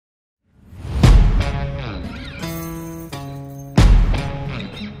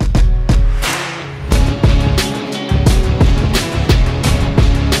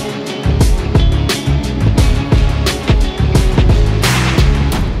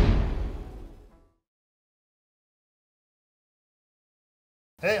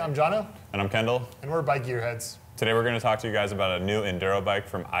Hey, I'm Jono. And I'm Kendall. And we're bike gearheads. Today we're going to talk to you guys about a new Enduro bike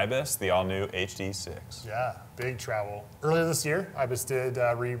from Ibis, the all-new HD6. Yeah, big travel. Earlier this year, Ibis did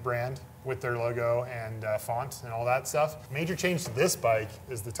rebrand with their logo and font and all that stuff. Major change to this bike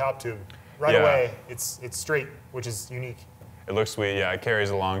is the top tube. Right away, it's straight, which is unique. It looks sweet, yeah. It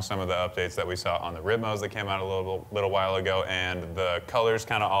carries along some of the updates that we saw on the Ribmos that came out a little while ago, and the colors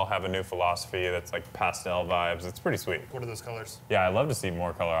kind of all have a new philosophy that's like pastel vibes. It's pretty sweet. What are those colors? Yeah, I'd love to see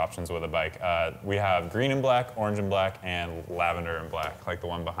more color options with a bike. We have green and black, orange and black, and lavender and black, like the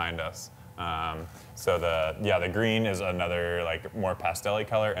one behind us. So the green is another like more pastel-y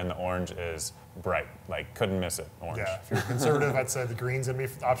color, and the orange is bright. Like, couldn't miss it, orange. Yeah, if you're conservative, I'd say the green's gonna be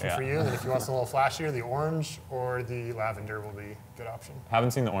an option for you. And if you want something a little flashier, the orange or the lavender will be a good option.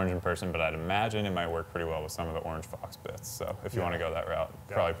 Haven't seen the orange in person, but I'd imagine it might work pretty well with some of the orange fox bits. So if you want to go that route,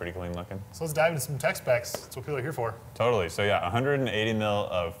 probably pretty clean looking. So let's dive into some tech specs. That's what people are here for. Totally. So yeah, 180 mil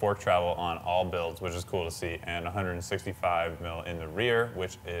of fork travel on all builds, which is cool to see, and 165 mil in the rear,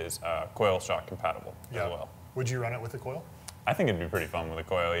 which is coil shock compatible as well. Would you run it with a coil? I think it'd be pretty fun with a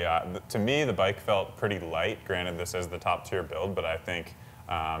coil, yeah. To me, the bike felt pretty light. Granted, this is the top tier build, but I think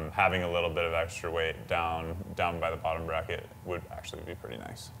having a little bit of extra weight down by the bottom bracket would actually be pretty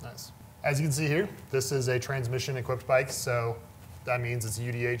nice. Nice. As you can see here, this is a transmission equipped bike, so that means it's a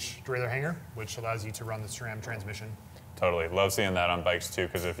UDH derailleur hanger, which allows you to run the SRAM transmission. Totally. Love seeing that on bikes too,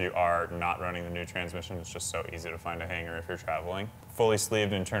 because if you are not running the new transmission, it's just so easy to find a hanger if you're traveling. Fully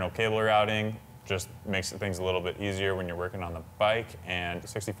sleeved internal cable routing. Just makes things a little bit easier when you're working on the bike, and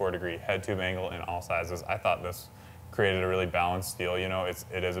 64-degree head tube angle in all sizes. I thought this created a really balanced deal. You know,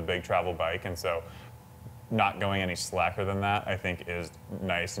 it is a big travel bike, and so not going any slacker than that, I think, is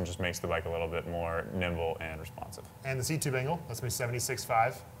nice and just makes the bike a little bit more nimble and responsive. And the seat tube angle, that's my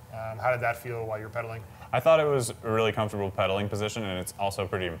 76.5. How did that feel while you were pedaling? I thought it was a really comfortable pedaling position, and it's also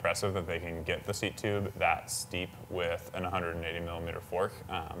pretty impressive that they can get the seat tube that steep with an 180 millimeter fork.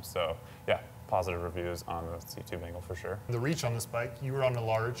 So yeah, positive reviews on the seat tube angle for sure. The reach on this bike, you were on the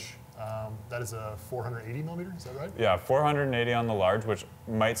large. That is a 480 millimeter, is that right? Yeah, 480 on the large, which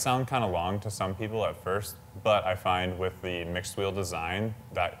might sound kind of long to some people at first, but I find with the mixed wheel design,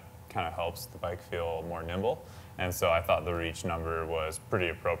 that kind of helps the bike feel more nimble. And so I thought the reach number was pretty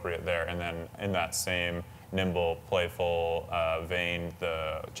appropriate there. And then in that same nimble, playful vein,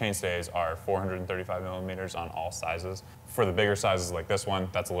 the chainstays are 435 millimeters on all sizes. For the bigger sizes like this one,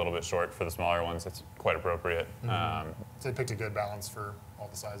 that's a little bit short. For the smaller ones, it's quite appropriate. So they picked a good balance for all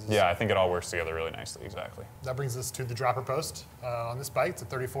the sizes. Yeah, I think it all works together really nicely, exactly. That brings us to the dropper post. On this bike, it's a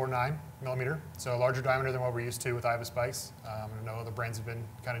 34.9 millimeter, so a larger diameter than what we're used to with Ibis bikes. I know other brands have been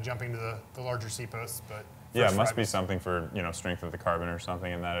kind of jumping to the larger seat posts, but yeah, it must be something for strength of the carbon or something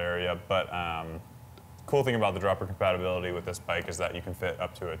in that area. But cool thing about the dropper compatibility with this bike is that you can fit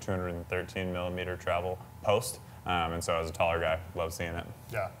up to a 213 millimeter travel post. And so as a taller guy, love seeing it.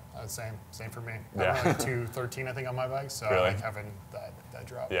 Yeah, same for me. I have like 213, I think, on my bike, so really? I like having that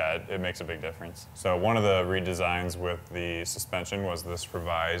drop. Yeah, it makes a big difference. So one of the redesigns with the suspension was this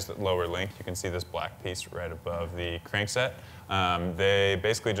revised lower link. You can see this black piece right above the crankset. They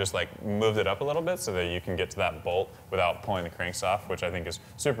basically just like moved it up a little bit so that you can get to that bolt without pulling the cranks off, which I think is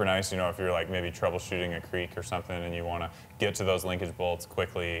super nice. You know, if you're like maybe troubleshooting a creek or something and you want to get to those linkage bolts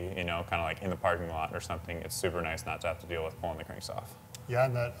quickly, you know, kind of like in the parking lot or something, it's super nice not to have to deal with pulling the cranks off. Yeah,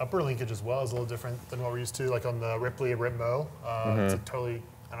 and that upper linkage as well is a little different than what we're used to, like on the Ripley and Ribmo. It's a totally,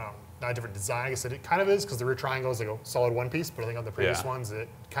 I don't know, not a different design. I guess it kind of is, because the rear triangle is like a solid one piece, but I think on the previous ones, it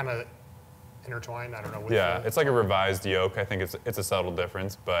kind of intertwined. I don't know. Yeah, it's like a revised yoke. I think it's a subtle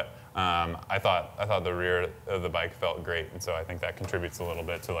difference, but I thought the rear of the bike felt great, and so I think that contributes a little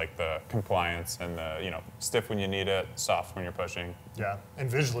bit to like the compliance and the stiff when you need it, soft when you're pushing. Yeah, and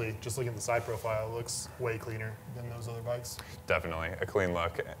visually, just looking at the side profile, it looks way cleaner than those other bikes. Definitely a clean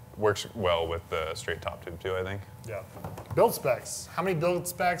look. Works well with the straight top tube too, I think. Yeah. Build specs. How many build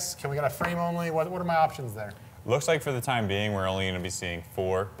specs? Can we get a frame only? What are my options there? Looks like for the time being, we're only going to be seeing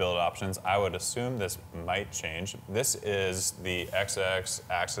 4 build options. I would assume this might change. This is the XX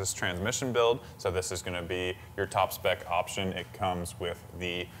axis transmission build, so this is going to be your top spec option. It comes with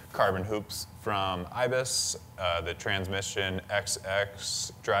the carbon hoops from Ibis, the transmission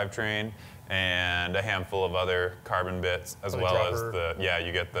XX drivetrain, and a handful of other carbon bits, as well as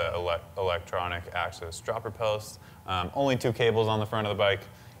you get the electronic axis dropper post. Only 2 cables on the front of the bike.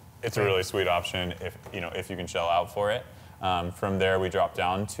 It's a really sweet option if you can shell out for it. From there, we drop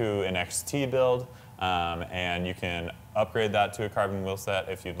down to an XT build, and you can upgrade that to a carbon wheel set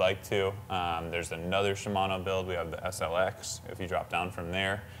if you'd like to. There's another Shimano build. We have the SLX if you drop down from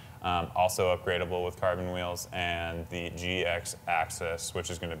there. also upgradable with carbon wheels, and the GX Axis, which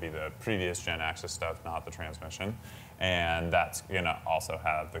is going to be the previous gen Axis stuff, not the transmission. And that's going to also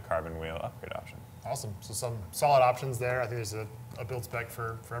have the carbon wheel upgrade option. Awesome. So some solid options there. I think there's a build spec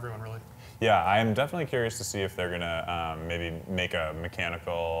for everyone, really. Yeah, I'm definitely curious to see if they're going to maybe make a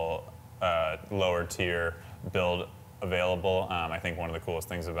mechanical lower tier build available. I think one of the coolest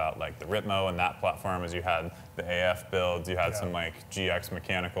things about like the Ritmo and that platform is you had the AF builds, you had some like GX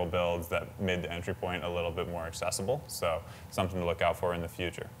mechanical builds that made the entry point a little bit more accessible. So something to look out for in the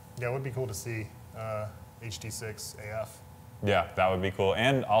future. Yeah, it would be cool to see HD6 AF. Yeah, that would be cool.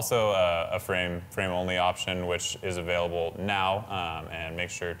 And also a frame only option, which is available now. And make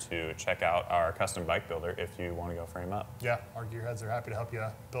sure to check out our custom bike builder if you want to go frame up. Yeah, our gearheads are happy to help you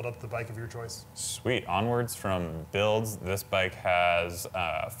build up the bike of your choice. Sweet. Onwards from builds, this bike has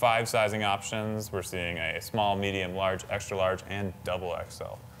 5 sizing options. We're seeing a small, medium, large, extra large, and double XL.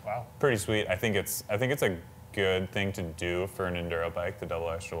 Wow. Pretty sweet. I think it's a good thing to do for an enduro bike, the double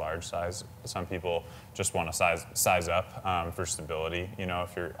extra large size. Some people just want to size up for stability, you know,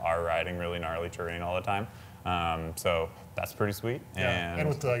 if you are riding really gnarly terrain all the time. So that's pretty sweet. Yeah, and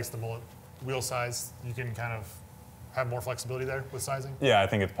with the, I guess, the mullet wheel size, you can kind of have more flexibility there with sizing. Yeah, I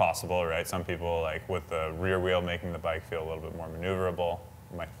think it's possible, right? Some people, like with the rear wheel making the bike feel a little bit more maneuverable,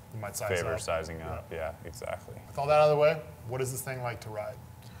 might favor sizing up. Yeah, exactly. With all that out of the way, what is this thing like to ride?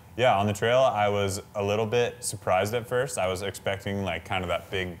 Yeah, on the trail, I was a little bit surprised at first. I was expecting like kind of that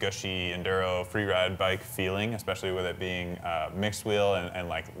big gushy enduro free ride bike feeling, especially with it being mixed wheel and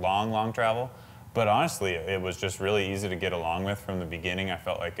like long travel. But honestly, it was just really easy to get along with from the beginning. I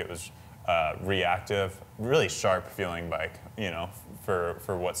felt like it was reactive, really sharp feeling bike, you know,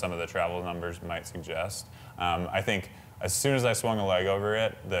 for what some of the travel numbers might suggest. I think as soon as I swung a leg over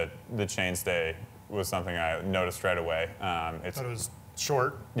it, the chainstay was something I noticed right away. It was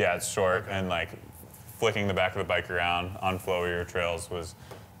short. Yeah, it's short, and like flicking the back of the bike around on flowier trails was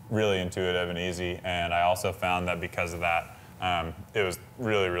really intuitive and easy. And I also found that because of that, it was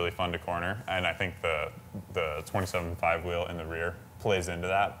really fun to corner. And I think the 27.5 wheel in the rear plays into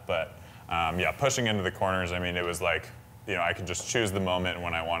that. But yeah, pushing into the corners, I mean, it was like, you know, I could just choose the moment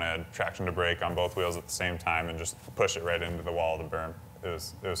when I wanted traction to brake on both wheels at the same time and just push it right into the wall of the berm. It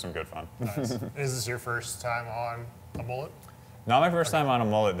was some good fun. Nice. Is this your first time on a mullet? Not my first time on a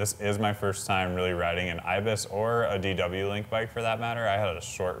mullet. This is my first time really riding an Ibis or a DW Link bike for that matter. I had a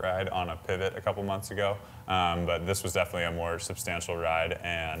short ride on a Pivot a couple months ago, but this was definitely a more substantial ride,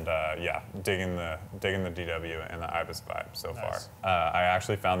 and yeah, digging the DW and the Ibis vibe so far. I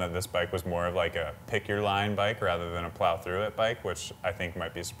actually found that this bike was more of like a pick your line bike rather than a plow through it bike, which I think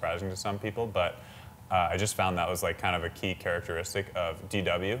might be surprising to some people, but I just found that was like kind of a key characteristic of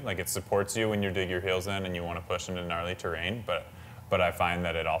DW. Like it supports you when you dig your heels in and you want to push into gnarly terrain, but I find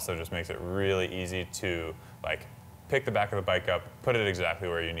that it also just makes it really easy to like pick the back of the bike up, put it exactly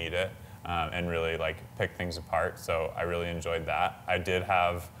where you need it, and really like pick things apart. So I really enjoyed that. I did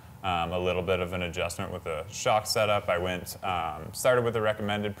have a little bit of an adjustment with the shock setup. I went, started with the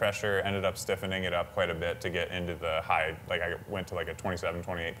recommended pressure, ended up stiffening it up quite a bit to get into the high, like I went to like a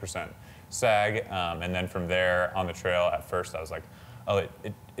 27-28% sag, and then from there on the trail at first I was like, oh,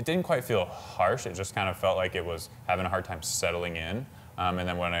 it didn't quite feel harsh, it just kind of felt like it was having a hard time settling in, and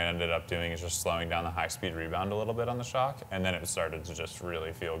then what I ended up doing is just slowing down the high-speed rebound a little bit on the shock, and then it started to just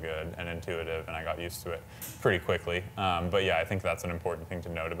really feel good and intuitive, and I got used to it pretty quickly. But yeah, I think that's an important thing to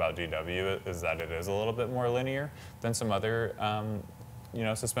note about DW is that it is a little bit more linear than some other you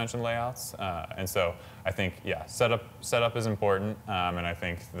know, suspension layouts, and so I think, yeah, setup is important, and I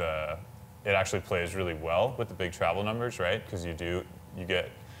think it actually plays really well with the big travel numbers, right? Because you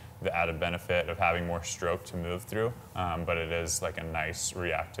get the added benefit of having more stroke to move through, but it is like a nice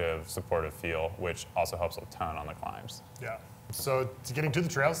reactive, supportive feel, which also helps a ton on the climbs. Yeah. So to getting to the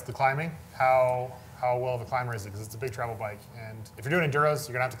trails, the climbing, how well of a climber is it? Because it's a big travel bike, and if you're doing enduros,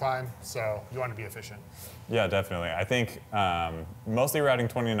 you're gonna have to climb, so you want to be efficient. Yeah, definitely. I think mostly riding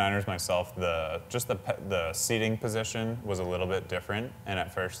 29ers myself, the seating position was a little bit different, and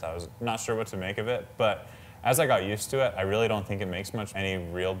at first I was not sure what to make of it, but as I got used to it, I really don't think it makes any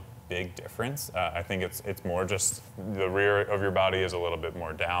real big difference. I think it's more just the rear of your body is a little bit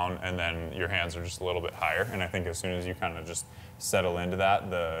more down, and then your hands are just a little bit higher, and I think as soon as you kind of just settle into that,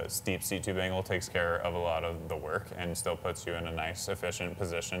 the steep seat tube angle takes care of a lot of the work and still puts you in a nice, efficient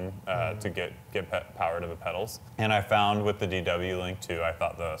position to get power to the pedals. And I found with the DW Link too, I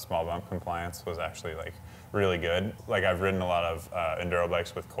thought the small bump compliance was actually like really good. Like I've ridden a lot of enduro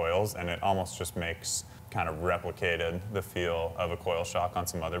bikes with coils, and it almost just makes kind of replicated the feel of a coil shock on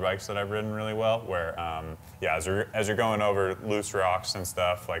some other bikes that I've ridden really well, where, yeah, as you're going over loose rocks and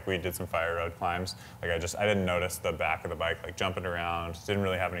stuff, like we did some fire road climbs, like I didn't notice the back of the bike, like jumping around, didn't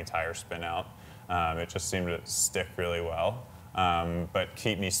really have any tire spin out. It just seemed to stick really well, but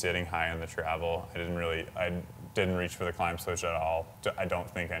keep me sitting high in the travel. I didn't reach for the climb switch at all. I don't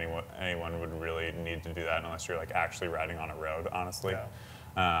think anyone would really need to do that unless you're like actually riding on a road, honestly.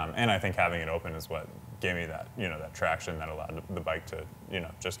 Yeah. And I think having it open is what gave me that, that traction that allowed the bike to,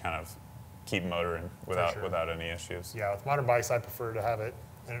 just kind of keep motoring without any issues. Yeah, with modern bikes, I prefer to have it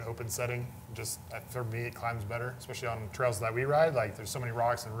in an open setting. Just for me, it climbs better, especially on trails that we ride. Like there's so many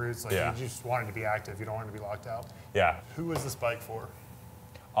rocks and roots. Like you just want it to be active. You don't want it to be locked out. Yeah. Who is this bike for?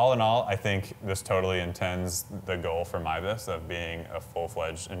 All in all, I think this totally intends the goal from Ibis of being a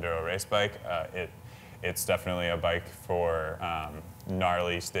full-fledged enduro race bike. It's definitely a bike for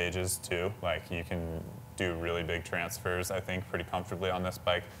gnarly stages too. Like you can do really big transfers, I think, pretty comfortably on this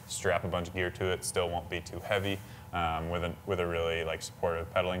bike. Strap a bunch of gear to it, still won't be too heavy, with a really like supportive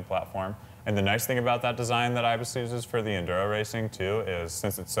pedaling platform. And the nice thing about that design that Ibis uses for the enduro racing too is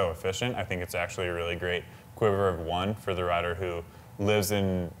since it's so efficient, I think it's actually a really great quiver of one for the rider who lives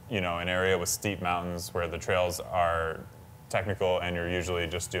in an area with steep mountains where the trails are technical and you're usually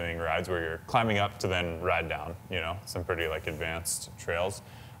just doing rides where you're climbing up to then ride down, some pretty like advanced trails.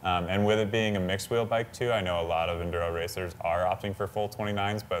 And with it being a mixed wheel bike too, I know a lot of enduro racers are opting for full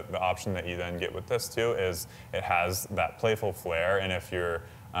 29s, but the option that you then get with this too is it has that playful flair. And if you're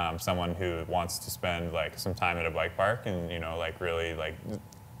someone who wants to spend like some time at a bike park and like really like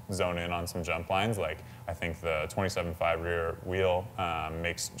zone in on some jump lines, like I think the 27.5 rear wheel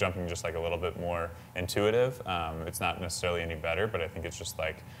makes jumping just like a little bit more intuitive. It's not necessarily any better, but I think it's just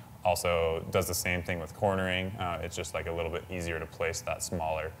like also does the same thing with cornering. It's just like a little bit easier to place that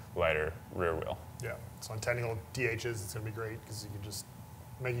smaller, lighter rear wheel. Yeah, so on technical DHs, it's gonna be great because you can just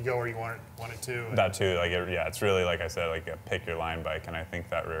make it go where you want it to. That too, like yeah, it's really like I said, like a pick your line bike, and I think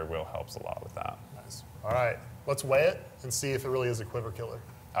that rear wheel helps a lot with that. Nice. All right, let's weigh it and see if it really is a quiver killer.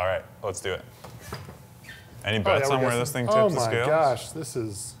 All right, let's do it. Any bets on where this thing tips the scales? Oh my gosh, this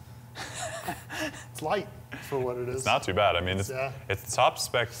is, it's light for what it is. It's not too bad. I mean, it's the top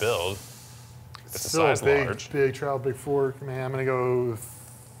spec build. It's a size large. Big travel, big fork. Man, I'm gonna go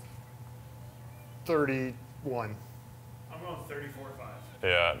 31. I'm going 34.5.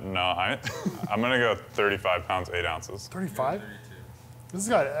 Yeah, no, I'm gonna go 35 pounds, 8 ounces. 35? This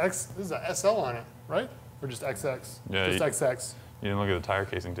is a SL on it, right? Or just XX? Yeah, just XX. You didn't look at the tire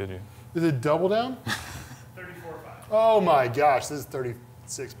casing, did you? Is it double down? 34.5. Oh my gosh, this is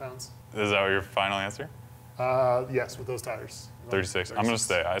 36 pounds. Is that your final answer? Yes, with those tires. 36. I'm gonna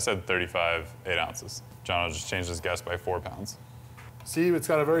stay. I said 35, 8 ounces. Jono just changed his guess by 4 pounds. See, it's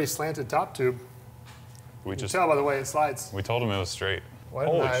got a very slanted top tube. You can tell by the way it slides. We told him it was straight. Why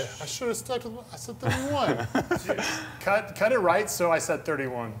didn't I should have stuck with, I said 31. cut it right, so I said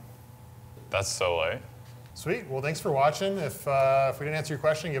 31. That's so late. Sweet, well thanks for watching. If we didn't answer your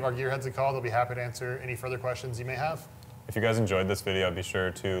question, give our Gearheads a call. They'll be happy to answer any further questions you may have. If you guys enjoyed this video, be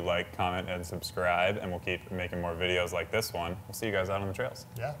sure to like, comment, and subscribe, and we'll keep making more videos like this one. We'll see you guys out on the trails.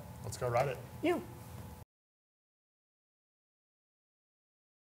 Yeah, let's go ride it. You.